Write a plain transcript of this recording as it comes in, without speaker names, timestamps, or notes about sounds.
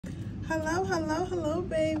Hello, hello, hello,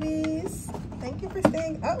 babies. Thank you for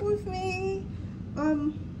staying up with me.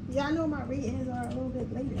 Yeah, I know my readings are a little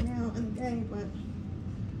bit later now in the day, but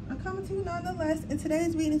I'm coming to you nonetheless. And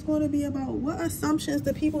today's reading is going to be about what assumptions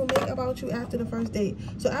do people make about you after the first date.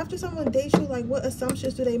 So after someone dates you, like, what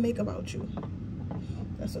assumptions do they make about you?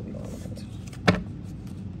 That's what we're going to look into.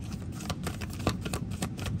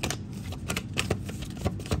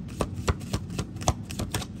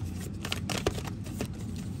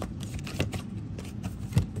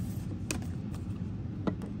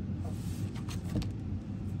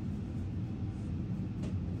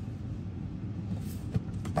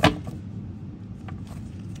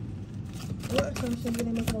 What assumptions do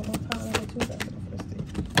they make about my pile number 2 after the first date?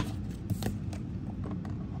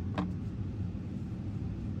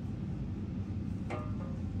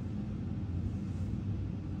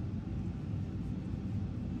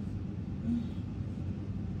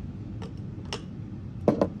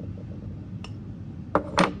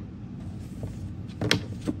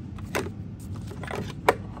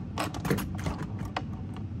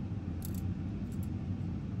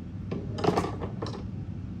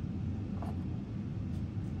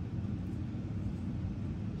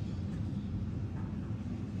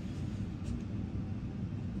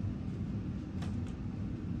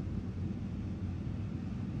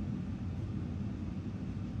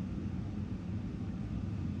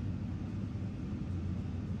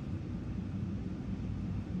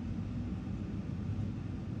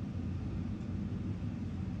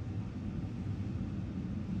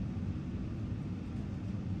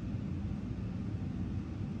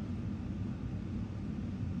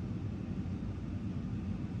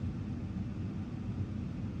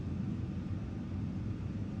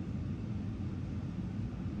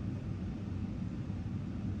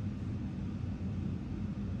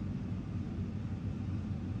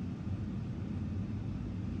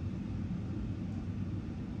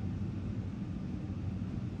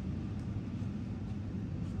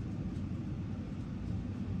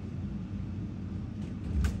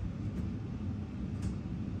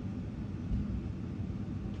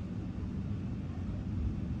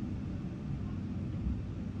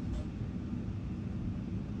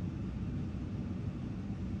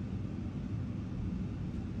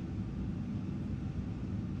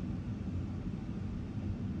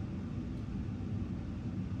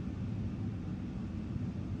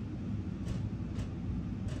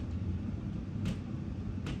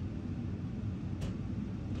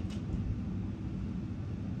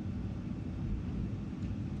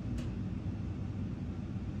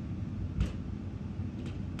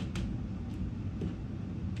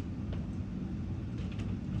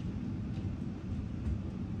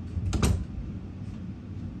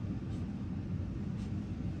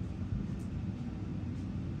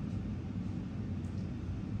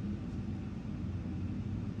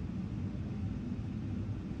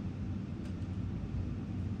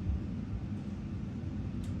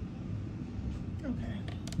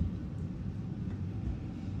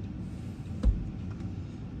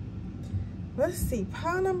 Let's see,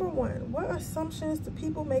 pile number 1. What assumptions do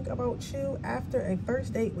people make about you after a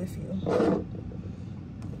first date with you?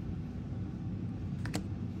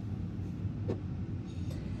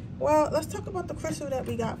 Well, let's talk about the crystal that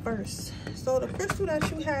we got first. So the crystal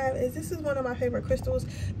that you have this is one of my favorite crystals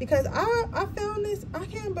because I found this, I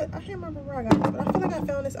can't remember where I got this, but I feel like I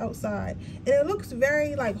found this outside. And it looks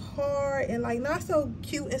very like hard and like not so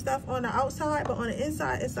cute and stuff on the outside, but on the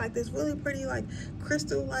inside it's like this really pretty like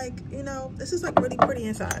crystal, like, you know, this is like really pretty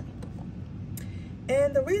inside.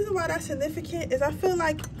 And the reason why that's significant is I feel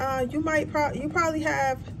like you probably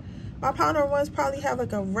have, my partner ones probably have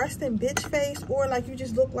like a resting bitch face, or like you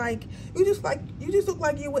just look like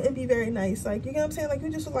you wouldn't be very nice. Like, you know what I'm saying? Like, you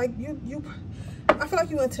just look like I feel like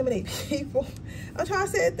you intimidate people. I'm trying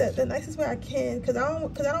to say it the nicest way I can, because I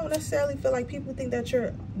don't necessarily feel like people think that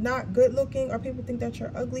you're not good looking or people think that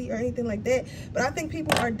you're ugly or anything like that. But I think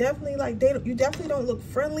people are definitely like, you definitely don't look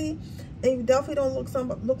friendly, and you definitely don't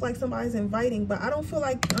look like somebody's inviting. But I don't feel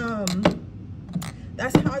like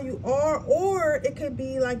that's how you are, or it could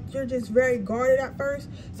be like you're just very guarded at first.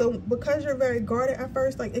 So because you're very guarded at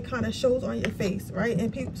first, like, it kind of shows on your face, right?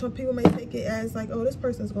 And some people may take it as like, oh, this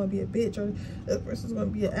person's going to be a bitch, or this person's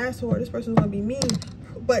going to be an asshole, or this person's going to be mean.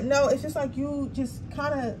 But no, it's just like you just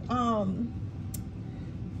kind of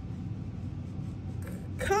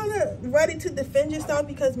ready to defend yourself,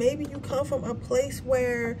 because maybe you come from a place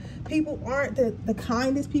where people aren't the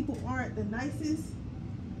kindest, people aren't the nicest.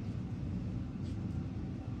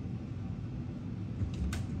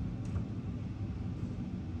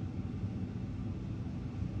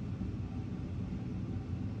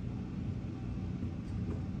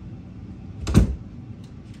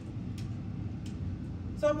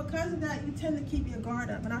 So because of that, you tend to keep your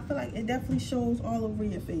guard up, and I feel like it definitely shows all over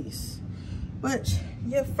your face. But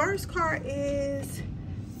your first card is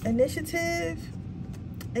initiative,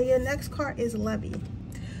 and your next card is levy.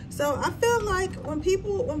 So I feel like when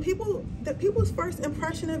people's first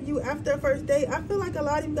impression of you after a first date, I feel like a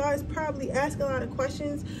lot of you guys probably ask a lot of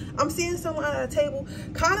questions. I'm seeing someone at a table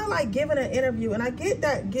kind of like giving an interview, and I get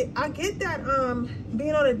that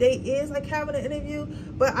being on a date is like having an interview,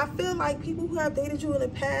 but I feel like people who have dated you in the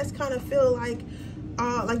past kind of feel like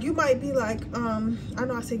you might be like, I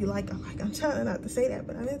know I say you like I'm trying not to say that,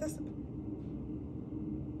 but I mean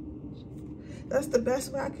that's the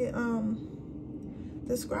best way I can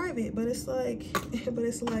describe it. But it's like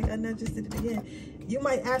I not just did it again. You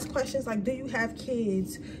might ask questions like, do you have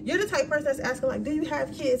kids? You're the type of person that's asking like, do you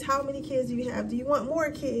have kids? How many kids do you have? Do you want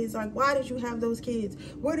more kids? Like, why did you have those kids?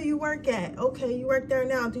 Where do you work at? Okay, you work there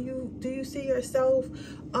now. Do you see yourself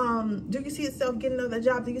getting another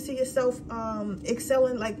job? Do you see yourself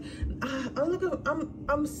excelling? Like,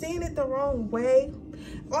 I'm saying it the wrong way.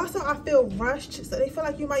 Also, I feel rushed, so they feel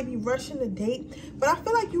like you might be rushing the date. But I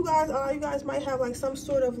feel like you guys might have like some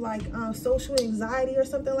sort of like social anxiety or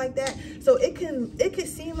something like that. So it could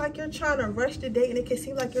seem like you're trying to rush the date, and it can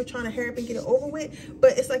seem like you're trying to hurry up and get it over with.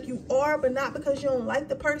 But it's like you are, but not because you don't like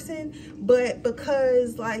the person, but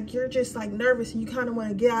because like you're just like nervous and you kind of want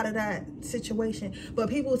to get out of that situation. But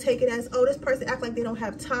people take it as, oh, this person act like they don't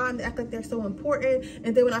have time, they act like they're so important.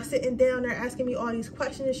 And then when I'm sitting down, they're asking me all these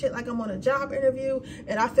questions and shit like I'm on a job interview,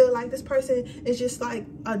 and I feel like this person is just like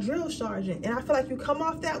a drill sergeant. And I feel like you come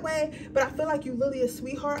off that way, but I feel like you're really a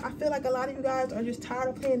sweetheart. I feel like a lot of you guys are just tired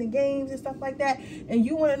of playing the games and stuff like that, and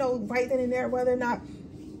you want to know right then and there whether or not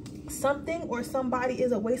something or somebody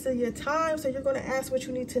is a waste of your time. So you're going to ask what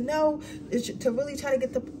you need to know, is to really try to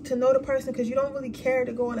get to know the person, because you don't really care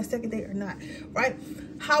to go on a second date or not, right?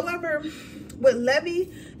 However, with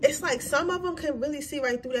levy, it's like some of them can really see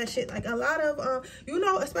right through that shit. Like a lot of you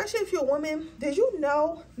know, especially if you're a woman, did you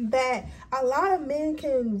know that a lot of men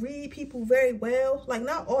can read people very well? Like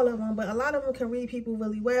not all of them, but a lot of them can read people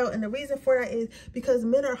really well. And the reason for that is because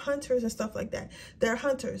men are hunters and stuff like that. They're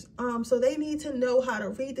hunters, so they need to know how to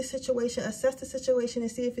read the situation, assess the situation,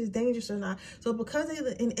 and see if it's dangerous or not. So because they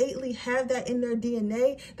innately have that in their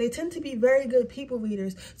DNA, they tend to be very good people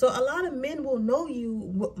readers. So a lot of men will know you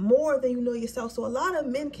more than you know yourself. So a lot of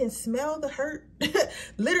men can smell the hurt,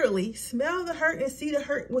 literally smell the hurt and see the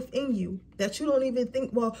hurt within you that you don't even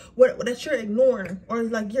think, well, that you're ignoring, or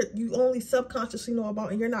like you only subconsciously know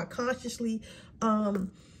about, and you're not consciously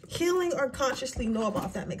healing or consciously know about,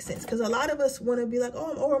 if that makes sense. Because a lot of us want to be like,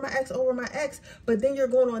 oh, I'm over my ex, but then you're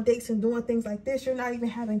going on dates and doing things like this. You're not even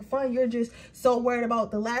having fun. You're just so worried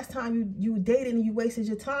about the last time you dated and you wasted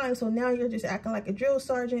your time. So now you're just acting like a drill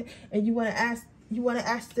sergeant, and you want to ask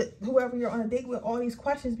whoever you're on a date with all these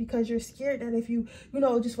questions because you're scared that if you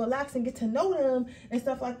just relax and get to know them and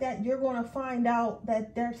stuff like that, you're going to find out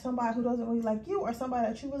that there's somebody who doesn't really like you, or somebody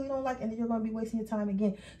that you really don't like, and then you're going to be wasting your time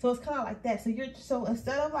again. So it's kind of like that. So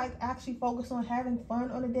instead of like actually focus on having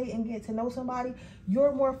fun on a date and get to know somebody,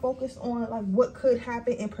 you're more focused on like what could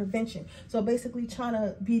happen and prevention. So basically trying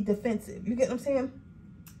to be defensive. You get what I'm saying?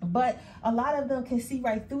 But a lot of them can see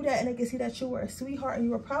right through that, and they can see that you were a sweetheart, and you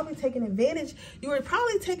were probably taking advantage. You were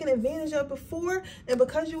probably taken advantage of before, and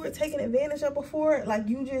because you were taken advantage of before, like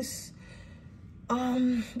you just,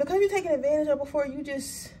 because you're taken advantage of before, you're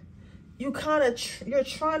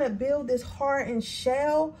trying to build this hardened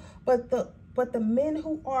shell, but the men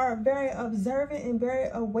who are very observant and very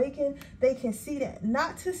awakened, they can see that.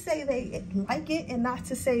 Not to say they like it, and not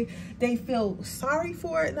to say they feel sorry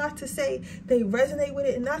for it, not to say they resonate with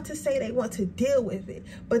it, and not to say they want to deal with it,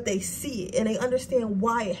 but they see it and they understand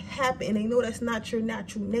why it happened, and they know that's not your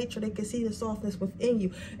natural nature. They can see the softness within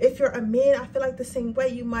you. If you're a man, I feel like the same way.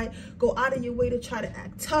 You might go out of your way to try to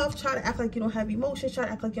act tough, try to act like you don't have emotions, try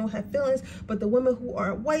to act like you don't have feelings. But the women who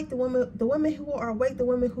are white, the women who are awake, the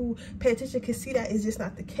women who pay attention can see that is just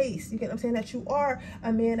not the case. You get what I'm saying? That you are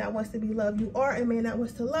a man that wants to be loved. You are a man that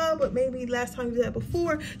wants to love, but maybe last time you did that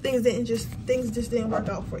before, things just didn't work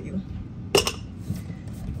out for you.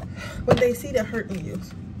 But they see the hurt in you.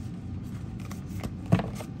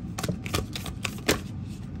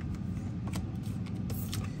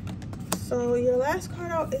 So your last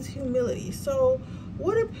card out is humility. So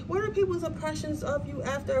what are people's impressions of you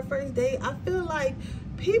after a first date? I feel like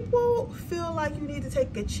people feel like you need to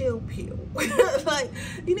take a chill pill. Like,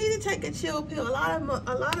 you need to take a chill pill. A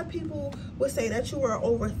lot of people would say that you are an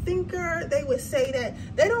overthinker. They would say that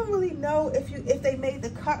they don't really know if they made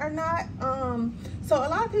the cut or not. So a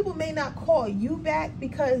lot of people may not call you back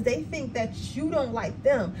because they think that you don't like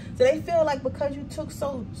them. So they feel like because you took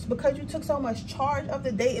so much charge of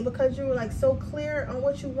the date, and because you were like so clear on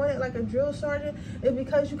what you wanted, like a drill sergeant, and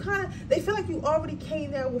because you they feel like you already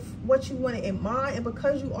came there with what you wanted in mind, and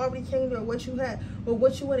because you already came there with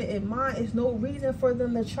what you wanted in mind, it's no reason for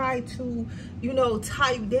them to try to, you know,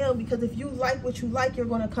 tie you down, because if you like what you like, you're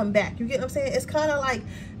going to come back. You get what I'm saying? It's kind of like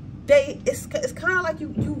it's kind of like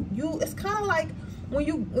it's kind of like when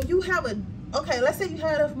you have okay, let's say you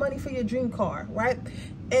had enough money for your dream car, right?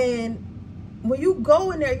 And when you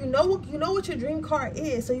go in there, you know what your dream car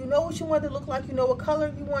is. So you know what you want it to look like, you know what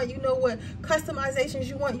color you want, you know what customizations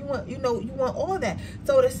you want, you want all that.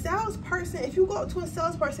 So the salesperson, if you go up to a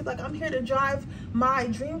salesperson like, I'm here to drive my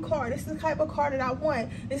dream car, this is the type of car that I want,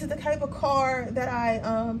 this is the type of car that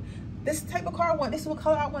I want, this is what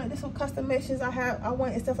color I want, this is what customizations I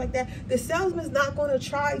want, and stuff like that. The salesman's not going to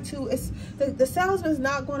try to, the salesman's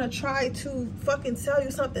not going to try to fucking sell you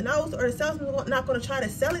something else, or the salesman's not going to try to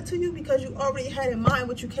sell it to you because you already had in mind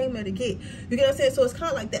what you came there to get. You get what I'm saying? So it's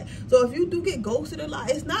kind of like that. So if you do get ghosted a lot,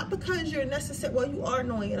 it's not because you're necessary, well, you are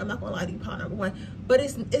annoying, and I'm not going to lie to you, part number one, but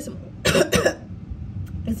it's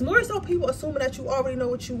it's more so people assuming that you already know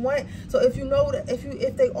what you want. So if you know that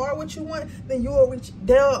if they are what you want, then you will reach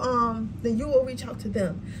out to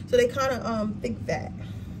them. So they kind of think that.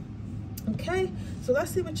 Okay, so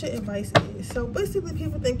let's see what your advice is. So basically,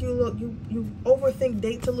 people think you overthink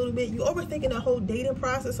dates a little bit. You overthinking the whole dating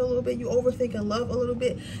process a little bit. You overthinking love a little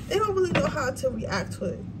bit. They don't really know how to react to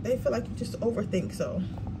it. They feel like you just overthink. So,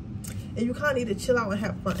 and you kind of need to chill out and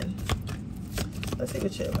have fun. Let's see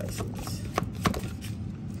what your advice is.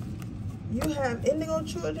 You have indigo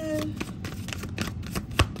children.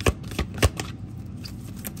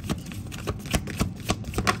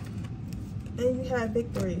 And you have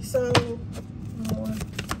victory. So,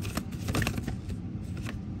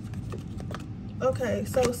 okay,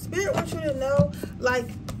 so Spirit wants you to know, like,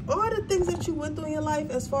 all the things that you went through in your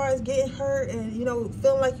life as far as getting hurt and, you know,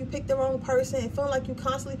 feeling like you picked the wrong person, and feeling like you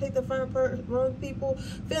constantly picked the wrong people,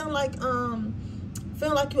 feeling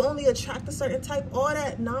like you only attract a certain type, all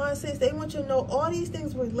that nonsense. They want you to know all these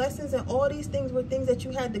things were lessons, and all these things were things that you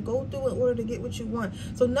had to go through in order to get what you want.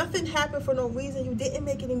 So nothing happened for no reason. You didn't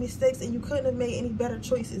make any mistakes, and you couldn't have made any better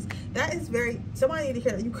choices. That is somebody need to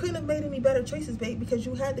hear that. You couldn't have made any better choices, babe, because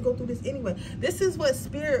you had to go through this anyway. This is what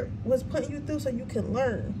Spirit was putting you through so you can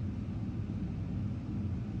learn.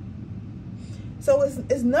 So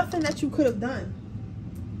it's nothing that you could have done.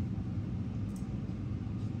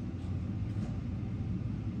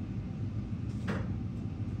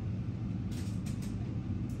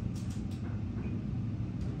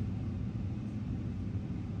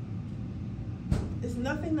 It's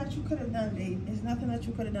nothing that you could have done, babe. It's nothing that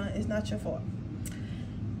you could have done. It's not your fault.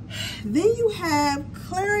 Then you have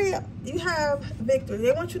clarity. You have victory.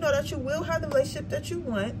 They want you to know that you will have the relationship that you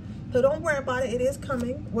want. So don't worry about it. It is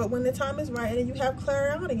coming when the time is right. And then you have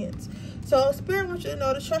clairaudience. So Spirit wants you to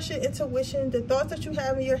know to trust your intuition. The thoughts that you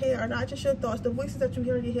have in your head are not just your thoughts. The voices that you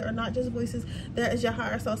hear in your head are not just voices. That is your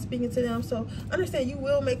higher self speaking to them. So understand you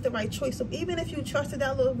will make the right choice. So even if you trusted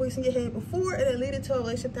that little voice in your head before and it led to a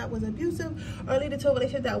relationship that was abusive, or led to a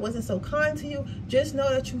relationship that wasn't so kind to you, just know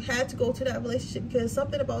that you had to go to that relationship because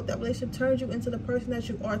something about that relationship turned you into the person that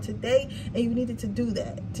you are today, and you needed to do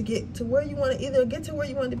that to get to where you want to, either get to where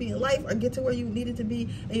you wanted to be in life or get to where you needed to be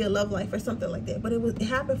in your love life or something like that. But it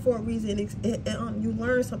happened for a reason. You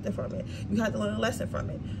learned something from it. You had to learn a lesson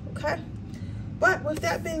from it. Okay. But with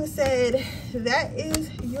that being said, that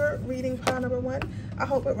is your reading pile number 1. I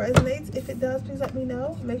hope it resonates. If it does, please let me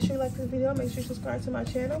know. Make sure you like this video. Make sure you subscribe to my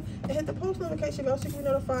channel. And hit the post notification bell so you can be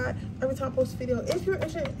notified every time I post a video. If you're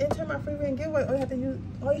interested in entering my free reading giveaway, all you have to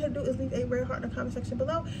do is leave a red heart in the comment section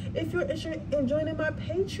below. If you're interested in joining my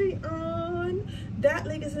Patreon, that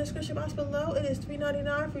link is in the description box below. It is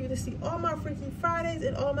 $3.99 for you to see all my Freaky Fridays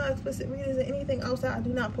and all my explicit readings and anything else that I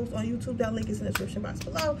do not post on YouTube. That link is in the description box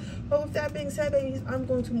below. But with that being said, babies, I'm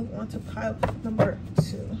going to move on to pile number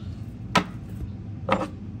 2.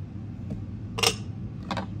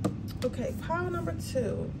 Okay, pile number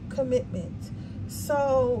 2, commitment.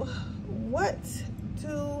 So what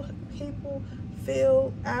do people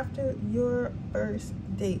feel after your first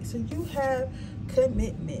date? So you have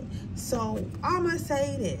commitment. So I'm gonna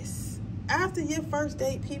say this: after your first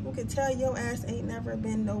date, people can tell your ass ain't never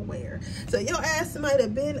been nowhere. So your ass might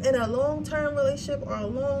have been in a long-term relationship or a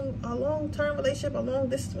long-term relationship, a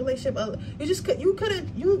long-distance relationship.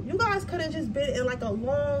 You guys could have just been in like a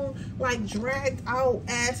long, like dragged out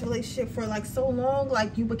ass relationship for like so long,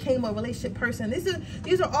 like you became a relationship person.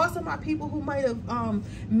 These are also my people who might have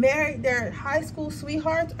married their high school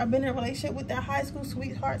sweethearts or been in a relationship with their high school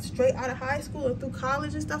sweethearts straight out of high school and through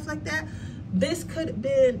college and stuff like that. This could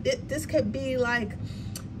be like,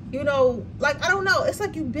 you know, like, I don't know, it's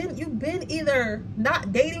like you've been either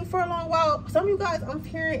not dating for a long while. Some of you guys, I'm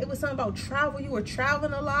hearing it was something about travel. You were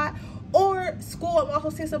traveling a lot, or school. I'm also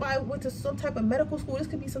seeing somebody went to some type of medical school. This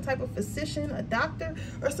could be some type of physician, a doctor,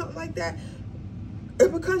 or something like that.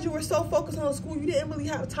 And because you were so focused on school, you didn't really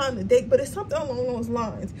have time to date. But it's something along those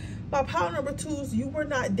lines. My power number 2 is you were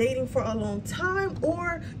not dating for a long time,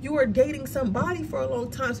 or you were dating somebody for a long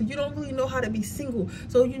time, so you don't really know how to be single.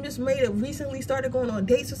 So you just recently started going on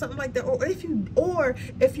dates or something like that. Or if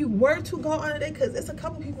you were to go on a date, because it's a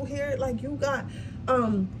couple people here, like you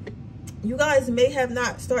guys may have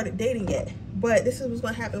not started dating yet, but this is what's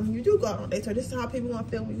going to happen when you do go on dates, or this is how people want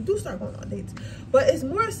to feel when you do start going on dates. But it's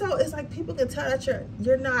more so, it's like people can tell that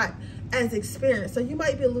you're not as experienced. So you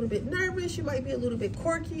might be a little bit nervous, you might be a little bit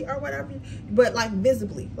quirky or whatever, but like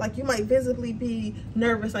visibly, like you might visibly be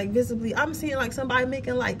nervous, like visibly. I'm seeing like somebody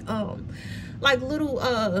making like little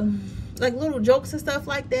jokes and stuff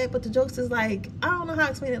like that, but the jokes is like, I don't know how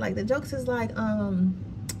to explain it. Like the jokes is like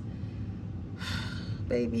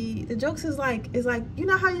baby, the jokes is like, you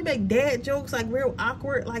know how you make dad jokes, like real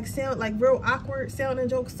awkward, like real awkward sounding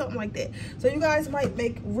jokes, something like that. So you guys might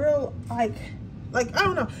make real like I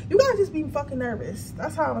don't know, you guys just be fucking nervous.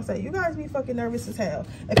 That's how I'm gonna say, you guys be fucking nervous as hell,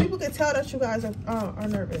 and people can tell that you guys are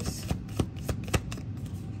nervous.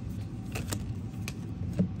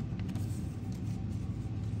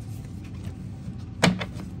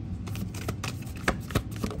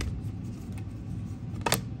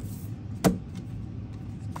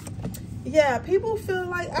 Yeah, people feel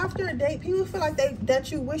like after a date, people feel like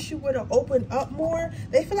that you wish you would have opened up more.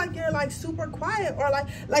 They feel like you're like super quiet, or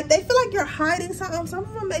like they feel like you're hiding something. Some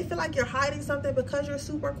of them may feel like you're hiding something because you're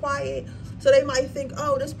super quiet. So they might think,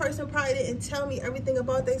 oh, this person probably didn't tell me everything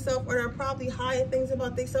about themselves, or they're probably hiding things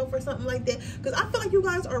about themselves or something like that. Because I feel like you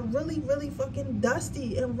guys are really, really fucking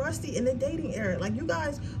dusty and rusty in the dating era. Like you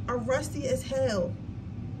guys are rusty as hell.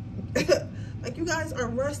 Like you guys are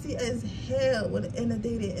rusty as hell in the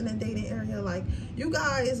dating area. Like you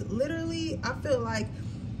guys literally, I feel like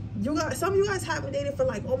some of you guys haven't dated for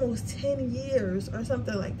like almost 10 years or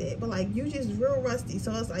something like that, but like you just real rusty.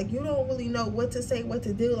 So it's like you don't really know what to say, what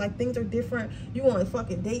to do. Like things are different. You on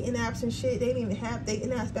fucking dating apps and shit. They didn't even have dating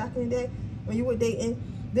apps back in the day when you were dating.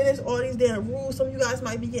 Then there's all these damn rules. Some of you guys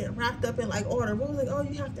might be getting wrapped up in like all the rules, like, oh,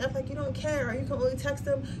 you have to act like you don't care, or you can only text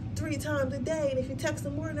them 3 times a day, and if you text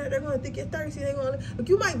them more than that, they're gonna think you're thirsty. They're gonna, like,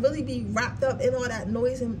 you might really be wrapped up in all that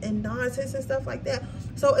noise and nonsense and stuff like that.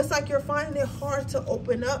 So it's like you're finding it hard to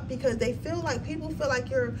open up because people feel like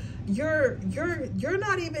you're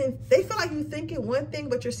not even, they feel like you're thinking one thing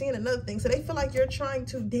but you're seeing another thing. So they feel like you're trying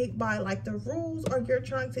to date by like the rules, or you're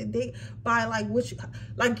trying to date by like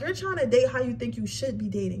you're trying to date how you think you should be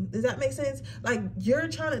dating. Does that make sense? Like you're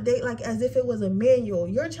trying to date like as if it was a manual.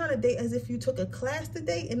 You're trying to date as if you took a class to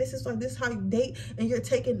date, and this is how you date, and you're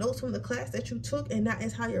taking notes from the class that you took, and that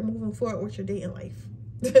is how you're moving forward with your dating life.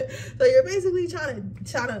 So you're basically trying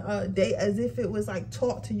to date as if it was like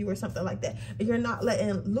taught to you or something like that, and you're not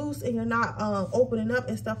letting loose, and you're not opening up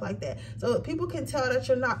and stuff like that. So people can tell that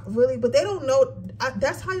you're not really, but they don't know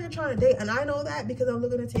that's how you're trying to date. And I know that because I'm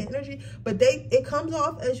looking into your energy, but it comes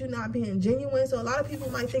off as you not being genuine. So a lot of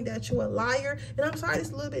people might think that you're a liar, and I'm sorry,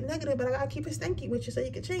 it's a little bit negative, but I gotta keep it stanky with you so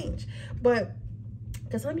you can change. But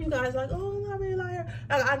because some of you guys are like, oh, I'm not really a liar.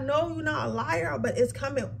 Like, I know you're not a liar, but it's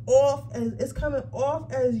coming off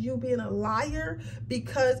as you being a liar,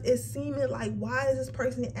 because it's seeming like, why is this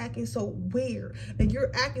person acting so weird? Like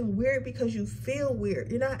you're acting weird because you feel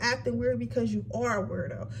weird. You're not acting weird because you are a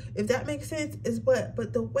weirdo. If that makes sense,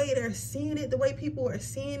 but the way they're seeing it, the way people are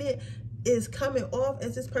seeing it, is coming off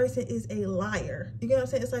as this person is a liar. You get what I'm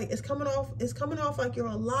saying? It's like it's coming off like you're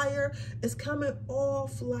a liar. It's coming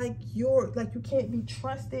off like you can't be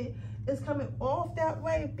trusted. It's coming off that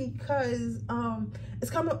way because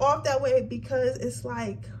it's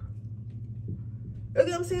like, you know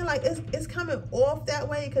what I'm saying? Like it's coming off that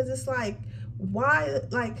way because it's like, why,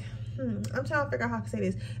 like, I'm trying to figure out how to say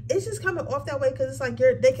this. It's just coming off that way because it's like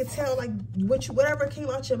they can tell like whatever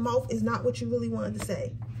came out your mouth is not what you really wanted to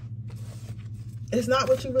say. It's not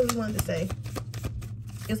what you really wanted to say.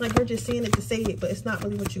 It's like you're just saying it to say it, but it's not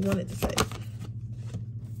really what you wanted to say.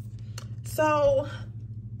 So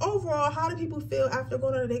overall, how do people feel after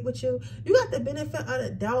going on a date with you? You got the benefit of the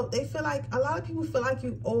doubt. They feel like, a lot of people feel like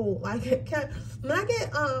you old. Like, when I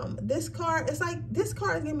get this card, it's like, this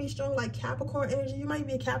card is giving me strong like Capricorn energy. You might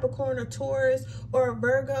be a Capricorn or Taurus or a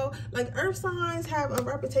Virgo. Like, earth signs have a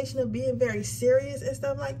reputation of being very serious and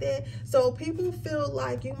stuff like that. So people feel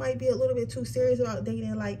like you might be a little bit too serious about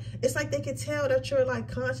dating. Like, it's like they can tell that you're like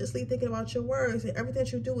consciously thinking about your words, and everything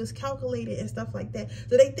that you do is calculated and stuff like that.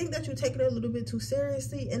 So they think that you're taking it a little bit too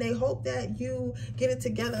seriously, and they hope that you get it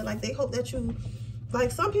together. Like, they hope that you,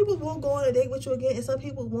 like, some people will go on a date with you again and some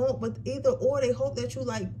people won't, but either or, they hope that you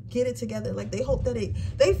like get it together. Like, they hope that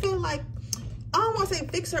they feel like, I don't want to say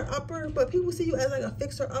fixer-upper, but people see you as like a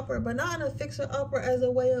fixer-upper, but not in a fixer-upper as a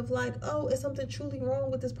way of like, oh, is something truly wrong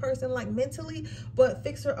with this person, like mentally, but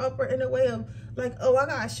fixer-upper in a way of like, oh, I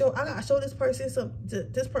gotta show this person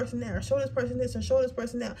this person there, show this person this and show this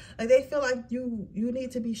person that. Like, they feel like you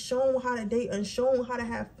need to be shown how to date and shown how to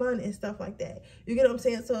have fun and stuff like that. You get what I'm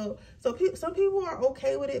saying? So some people are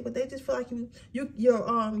okay with it, but they just feel like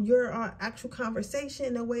your actual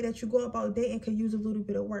conversation, the way that you go about dating, could use a little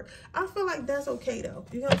bit of work. I feel like that's okay though.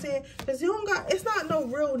 You know what I'm saying? Because you don't got, it's not no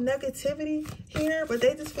real negativity here, but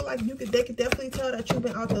they just feel like they could definitely tell that you've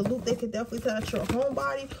been out the loop. They could definitely tell that you're a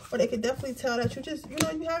homebody, or they could definitely tell that you just, you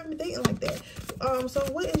know, you haven't been dating like that. So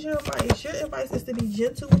what is your advice? Your advice is to be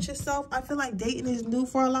gentle with yourself. I feel like dating is new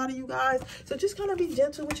for a lot of you guys, so just kind of be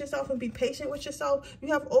gentle with yourself and be patient with yourself. You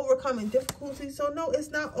have overcoming difficulties, so no, it's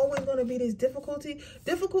not always going to be this difficult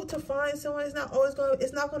to find someone. It's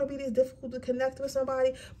not going to be this difficult to connect with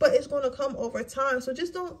somebody, but it's going to come over time. So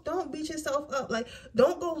just don't beat yourself up. Like,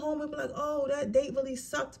 don't go home and be like, oh, that date really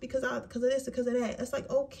sucked because of this, because of that. It's like,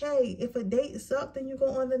 okay, if a date sucked, then you go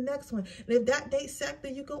on the next one. And if that date sucked,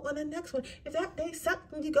 then you go on the next one. If that date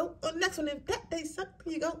sucked, then you go on the next one. If that date sucked,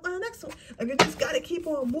 then you go on the next one. Like, you just got to keep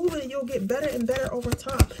on moving, and you'll get better and better over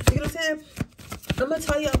time. You know what I'm saying? I'm going to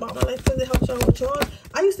tell you about my life because it helps y'all with y'all.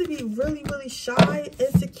 I used to be really, really shy,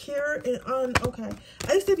 insecure, and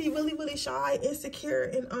I used to be really, really shy, insecure,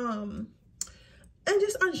 and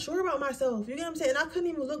just unsure about myself. You get what I'm saying? I couldn't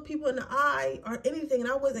even look people in the eye or anything, and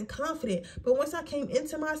I wasn't confident. But once I came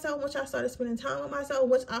into myself, once I started spending time with myself,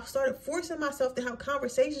 once I started forcing myself to have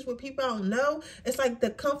conversations with people I don't know, it's like the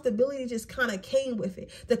comfortability just kind of came with it.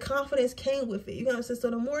 The confidence came with it. You know what I'm saying? So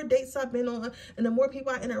the more dates I've been on and the more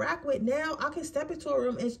people I interact with, now I can step into a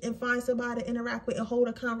room and find somebody to interact with and hold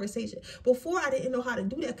a conversation. Before, I didn't know how to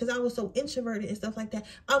do that because I was so introverted and stuff like that.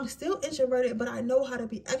 I'm still introverted, but I know how to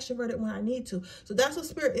be extroverted when I need to. So that's what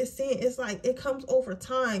Spirit is saying. It's like, it comes over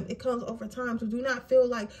time. It comes over time. So do not feel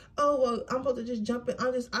like, oh, well, I'm supposed to just jump in.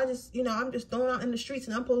 I'm just thrown out in the streets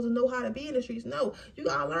and I'm supposed to know how to be in the streets. No, you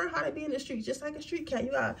gotta learn how to be in the streets, just like a street cat.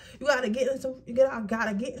 You gotta get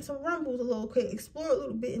in some rumbles a little quick, explore a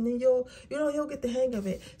little bit, and then you'll get the hang of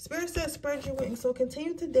it. Spirit says spread your wings. So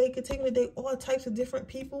continue to date all types of different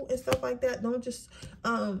people and stuff like that. Don't just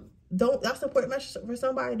that's an important message for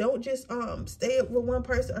somebody. Don't just stay with one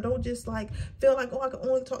person, or don't just like feel like, oh, I can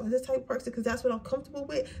only talk to this type of person because that's what I'm comfortable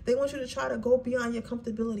with. They want you to try to go beyond your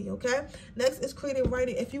comfortability. Okay, next is creative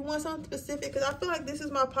writing. If you want something specific, because I feel like this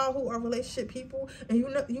is my pal who are relationship people, and you're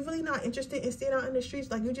really not interested in staying out in the streets.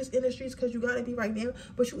 Like, you're just in the streets because you gotta be right now,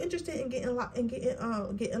 but you're interested in getting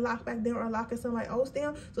locked back down or locking somebody else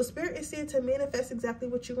down. So Spirit is saying to manifest exactly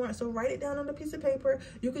what you want. So write it down on a piece of paper.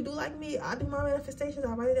 You could do like me. I do my manifestations.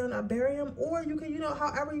 I write it down. I bury them, or you can,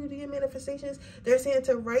 however you do your manifestations, they're saying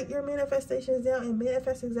to write your manifestations down and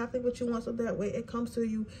manifest exactly what you want, so that way it comes to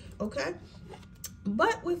you. Okay,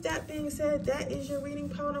 but with that being said, that is your reading,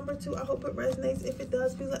 pile number 2. I hope it resonates. If it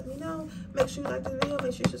does, please let me know. Make sure you like the video,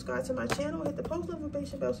 make sure you subscribe to my channel, hit the post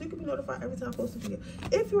notification bell so you can be notified every time I post a video.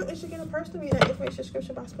 If you're interested in a personal reading, that information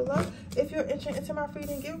description box below. If you're interested into my free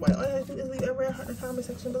reading giveaway, all you have to do is leave a red heart in the comment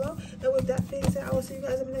section below. And with that being said, I will see you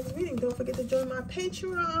guys in the next reading. Don't forget to join my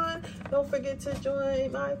Patreon. Don't forget to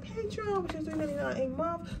join my Patreon, which is $3.99 a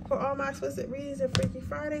month, for all my explicit readings and Freaky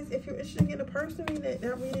Fridays. If you're interested in a personal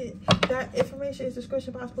reading, that information is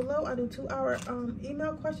description box below. I do 2-hour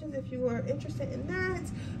email questions if you are interested in that,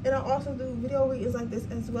 and I also do video readings like this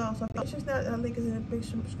as well. So if you're interested in that, link is in the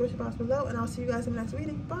description box below, and I'll see you guys in the next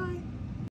reading. Bye.